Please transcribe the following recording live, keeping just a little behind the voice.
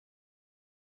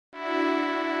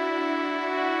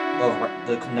of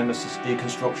the Nemesis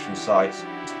deconstruction site.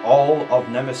 All of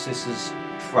Nemesis's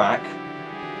track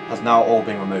has now all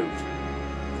been removed.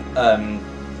 And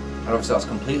obviously that's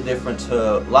completely different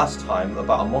to last time,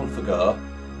 about a month ago,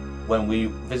 when we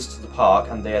visited the park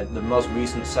and they had, the most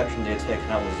recent section they had taken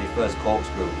out was the first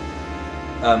corkscrew.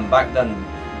 Back then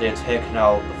they had taken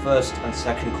out the first and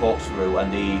second corkscrew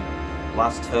and the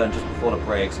last turn just before the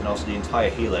brakes and also the entire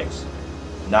helix.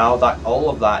 Now that all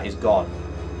of that is gone.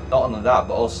 Not only that,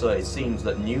 but also it seems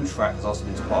that new track has also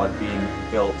been spotted being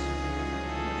built.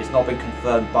 It's not been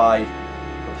confirmed by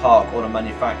the park or the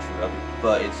manufacturer,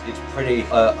 but it's pretty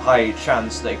high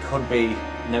chance that it could be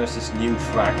Nemesis' new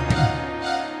track.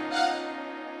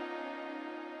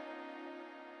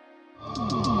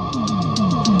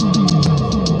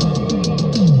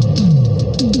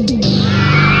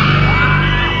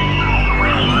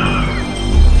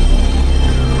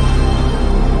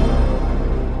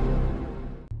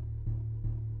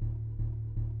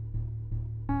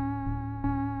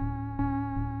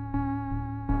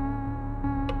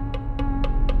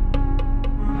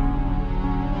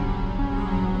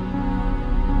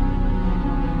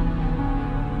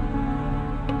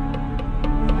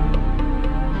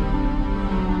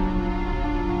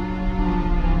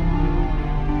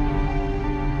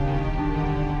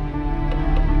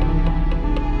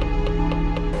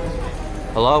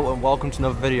 Hello and welcome to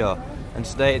another video, and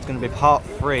today it's going to be part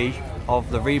 3 of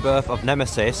the Rebirth of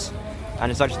Nemesis,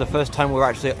 and it's actually the first time we're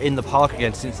actually in the park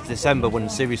again since December when the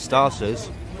series started,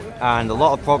 and a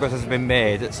lot of progress has been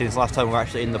made since last time we were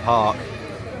actually in the park.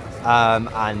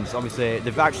 And obviously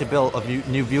they've actually built a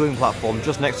new viewing platform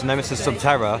just next to Nemesis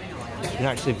Subterra. You can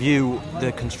actually view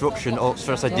the construction, or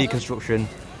should I say deconstruction,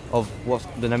 of what's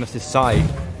the Nemesis site.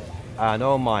 And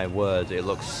oh my word, it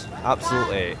looks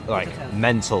absolutely like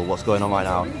mental what's going on right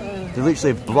now. They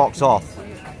literally blocked off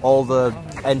all the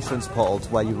entrance portals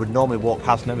where you would normally walk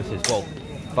past Nemesis. Well,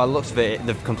 by the looks of it,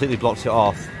 they've completely blocked it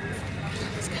off.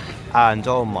 And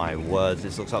oh my word,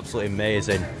 this looks absolutely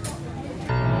amazing.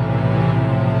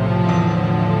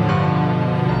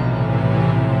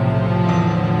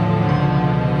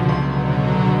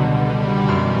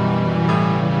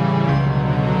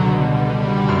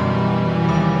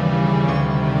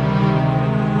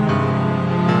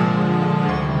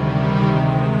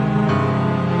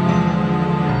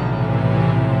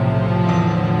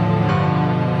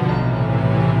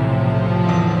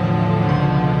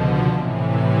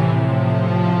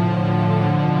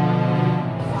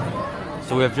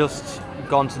 So we have just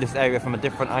gone to this area from a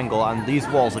different angle, and these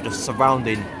walls are just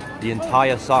surrounding the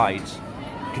entire site.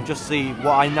 You can just see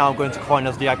what I'm now going to coin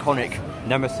as the iconic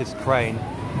Nemesis crane,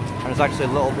 and there's actually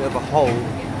a little bit of a hole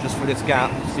just for this gap.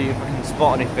 See if I can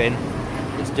spot anything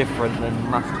that's different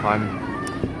than last time.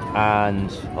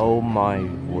 And oh my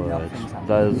word,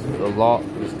 there's a lot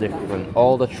that's different.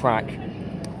 All the track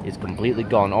is completely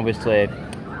gone. Obviously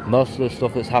most of the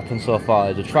stuff that's happened so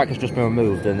far, the track has just been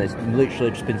removed and it's literally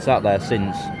just been sat there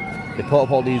since. They put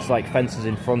up all these like fences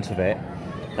in front of it.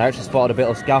 I actually spotted a bit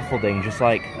of scaffolding just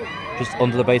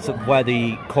under the base of where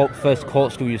the first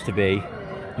corkscrew used to be.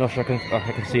 Not sure if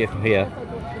I can see it from here.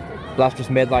 But that's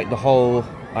just made like the whole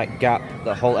gap,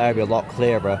 the whole area a lot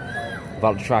clearer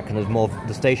about the track, and there's more.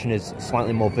 The station is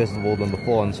slightly more visible than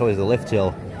before, and so is the lift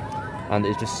hill. And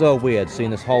it's just so weird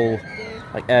seeing this whole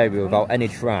area without any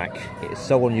track. It's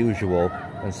so unusual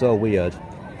and so weird.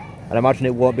 And I imagine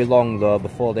it won't be long though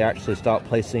before they actually start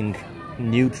placing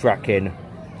new track in.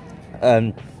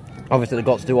 Obviously they've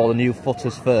got to do all the new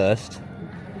footers first,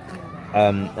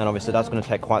 and obviously that's going to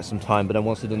take quite some time, but then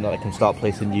once they've done that they can start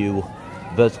placing new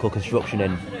vertical construction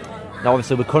in. Now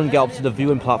obviously we couldn't get up to the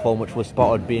viewing platform which was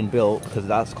spotted being built because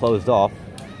that's closed off.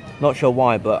 Not sure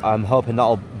why, but I'm hoping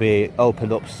that'll be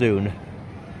opened up soon.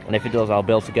 And if it does, I'll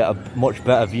be able to get a much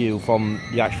better view from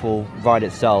the actual ride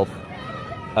itself,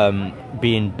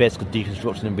 being basically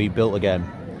deconstructed and rebuilt again.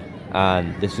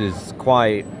 And this is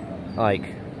quite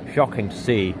shocking to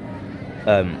see.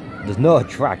 There's no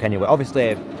track anyway.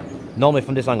 Obviously, normally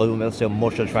from this angle you won't be able to see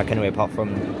much of the track anyway, apart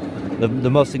from the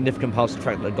most significant parts of the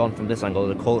track that have gone from this angle,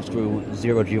 the corkscrew,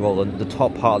 0G roll, and the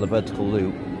top part of the vertical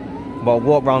loop. But I'll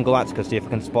walk around Galactica, see if I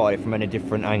can spot it from any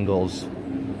different angles.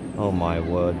 Oh my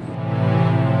word.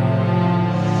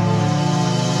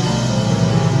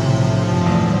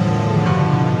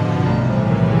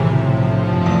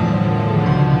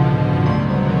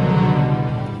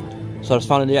 So I just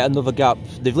found yet another gap.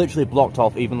 They've literally blocked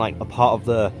off even a part of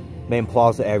the main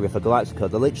plaza area for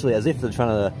Galactica. They're literally as if they're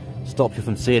trying to stop you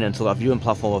from seeing it until that viewing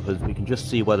platform opens. We can just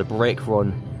see where the brake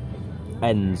run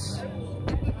ends,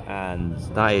 and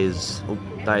that is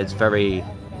very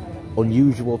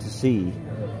unusual to see.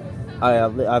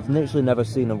 I've literally never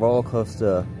seen a roller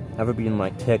coaster ever being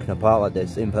like taken apart like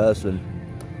this in person.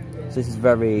 So this is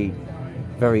very,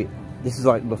 this is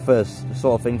like the first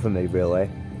sort of thing for me really,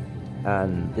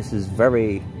 and this is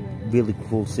really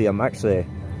cool to see. I'm actually,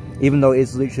 even though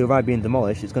it's literally right being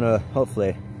demolished, it's gonna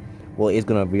hopefully, well, it is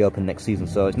gonna reopen next season,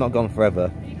 so it's not gone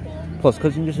forever. Plus,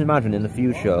 because you can just imagine in the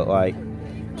future, like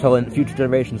telling future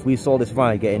generations we saw this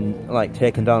ride getting like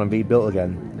taken down and rebuilt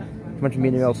again. Imagine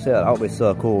being able to see that. That would be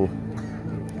so cool.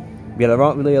 Yeah, there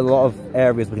aren't really a lot of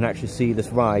areas we can actually see this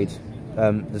ride, its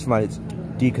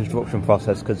deconstruction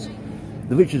process, because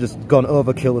they've literally just gone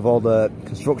overkill with all the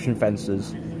construction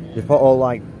fences. They've put all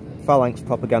like phalanx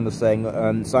propaganda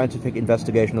saying scientific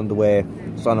investigation underway,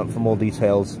 sign up for more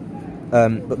details.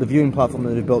 But the viewing platform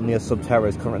that they've built near Subterra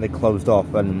is currently closed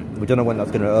off, and we don't know when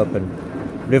that's going to open.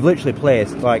 They've literally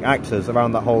placed like actors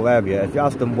around that whole area. If you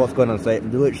ask them what's going on, say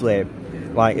they literally,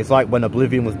 like, it's like when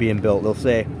Oblivion was being built. They'll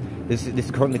say this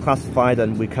is currently classified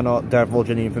and we cannot divulge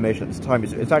any information at this time.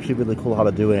 It's actually really cool how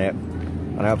they're doing it,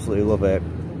 and I absolutely love it.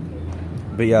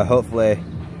 But yeah, hopefully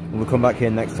when we come back here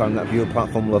next time, that viewer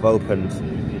platform will have opened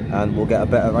and we'll get a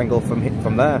better angle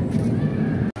from there.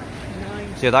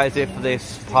 So yeah, that is it for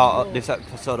this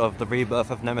episode of the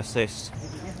Rebirth of Nemesis.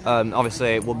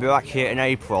 Obviously we'll be back here in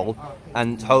April,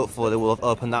 and hopefully they will have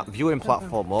opened that viewing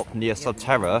platform up near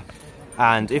Subterra.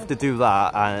 And if they do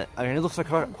that, I mean, it looks like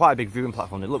quite a big viewing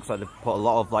platform. It looks like they've put a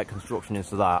lot of like construction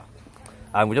into that,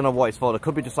 and we don't know what it's for. They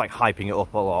could be just like hyping it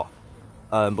up a lot,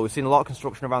 but we've seen a lot of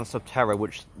construction around Subterra,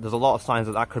 which there's a lot of signs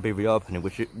that could be reopening,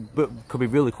 which could be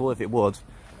really cool if it would.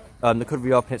 They could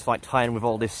reopen it to like tie in with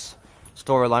all this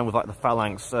storyline with like the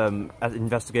Phalanx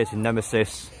investigating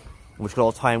Nemesis, which could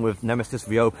all tie in with Nemesis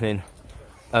reopening.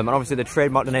 And obviously they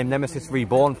trademarked the name Nemesis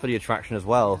Reborn for the attraction as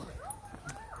well.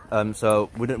 So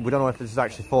we don't know if this is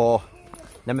actually for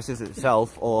Nemesis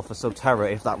itself or for Subterra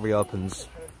if that reopens.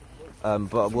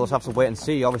 But we'll just have to wait and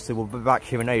see. Obviously we'll be back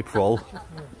here in April,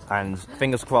 and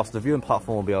fingers crossed the viewing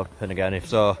platform will be open again. If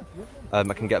so, I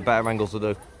can get better angles of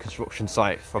the construction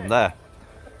site from there.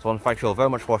 So I want to thank you all very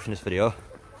much for watching this video,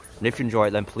 and if you enjoy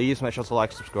it then please make sure to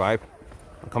like, subscribe,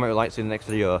 and comment your likes in the next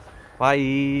video. Bye!